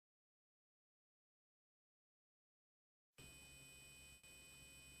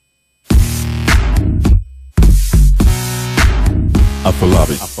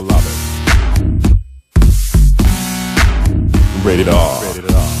AFOLABI. Rated R.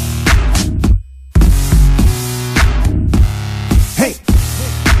 Hey,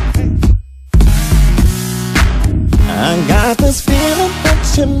 I got this feeling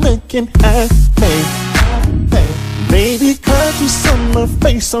that you're looking at me. Maybe 'cause you saw my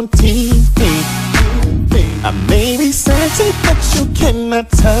face on TV. I may be sexy, but you cannot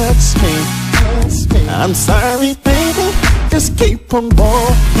touch me. I'm sorry, baby, just keep on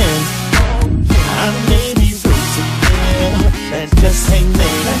walking. I may be rude to you, that just ain't me,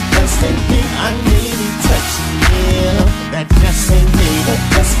 that just ain't me. I may be touching you, that just ain't me, that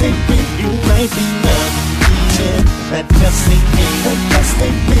just ain't me. You might be loving me, that just ain't me, that just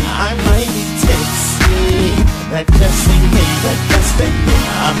ain't me. I might be tipsy, that just ain't me, that just ain't me.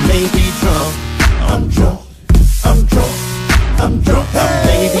 I may be drunk, I'm drunk, I'm drunk, I'm drunk, I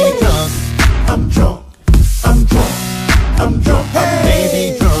may be drunk, I'm drunk, I'm drunk, I'm drunk, I may be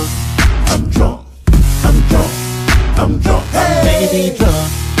drunk, I'm drunk, I'm drunk, I'm drunk, I may be drunk,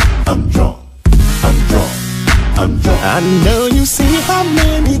 I'm drunk, I'm drunk, I'm drunk. I know you see how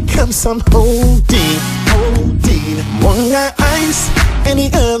many cups I'm holding. One got ice and the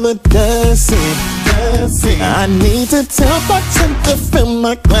other doesn't. I need to tell bartender to fill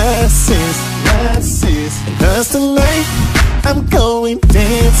my glasses. Cause tonight I'm going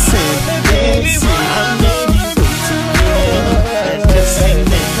dancing. I may be rude to you, that just ain't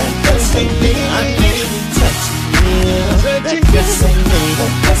me, that just ain't me. I may be touching you, that just ain't me,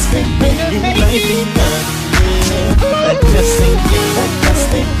 that just ain't me. You might be loving me, that just ain't me, that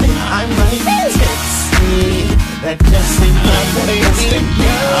just ain't me. I might be tipsy, that just ain't me, that just ain't me.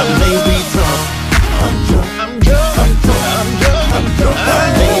 I may be drunk, I'm drunk, I'm drunk, I'm drunk, I'm drunk, I'm drunk. I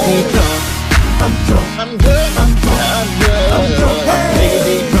may be drunk, I'm drunk, I'm drunk, I'm drunk, I'm drunk, I'm drunk. I may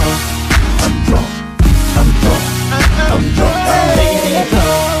be drunk, I'm drunk, I'm drunk, I'm drunk. I may be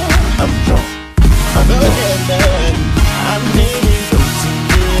drunk, I'm drunk, I'm drunk. I may be rude to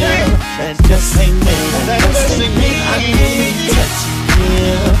you, that just ain't me, that just ain't me. I may be touching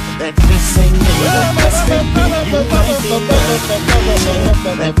you, that just ain't me, that just ain't me. You might be loving me,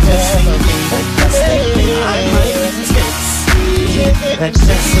 that just ain't me, that just ain't me. I might be tipsy, that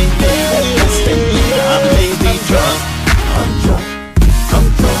just ain't me, that just ain't me. I may be drunk, I'm drunk, I'm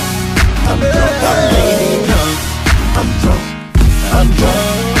drunk, I'm drunk. I may be drunk, I'm drunk, I'm drunk,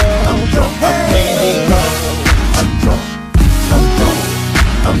 I'm drunk. I may be drunk, I'm drunk, I'm drunk,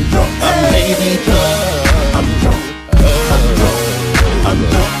 I'm drunk. I may be drunk.